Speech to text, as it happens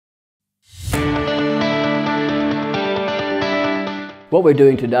What we're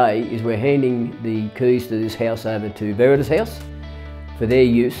doing today is we're handing the keys to this house over to Veritas House for their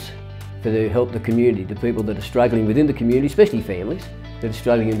use, to help the community, the people that are struggling within the community, especially families that are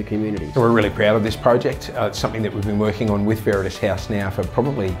struggling in the community. We're really proud of this project. It's something that we've been working on with Veritas House now for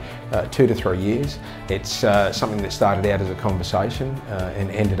probably 2 to 3 years. It's something that started out as a conversation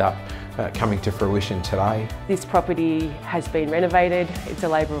and ended up coming to fruition today. This property has been renovated. It's a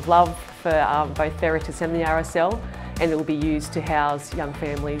labour of love for both Veritas and the RSL, and it will be used to house young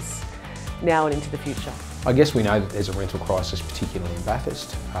families now and into the future. I guess we know that there's a rental crisis, particularly in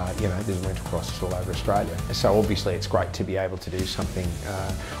Bathurst. There's a rental crisis all over Australia. So obviously it's great to be able to do something.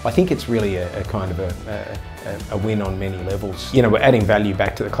 I think it's really a kind of a win on many levels. You know, we're adding value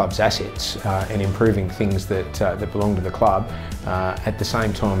back to the club's assets and improving things that belong to the club at the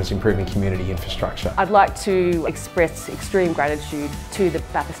same time as improving community infrastructure. I'd like to express extreme gratitude to the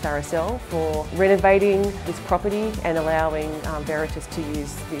Bathurst RSL for renovating this property and allowing Veritas to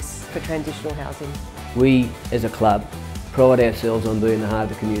use this for transitional housing. We, as a club, pride ourselves on being the heart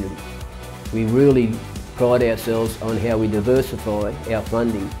of the community. We really pride ourselves on how we diversify our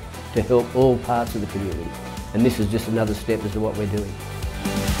funding to help all parts of the community. And this is just another step as to what we're doing.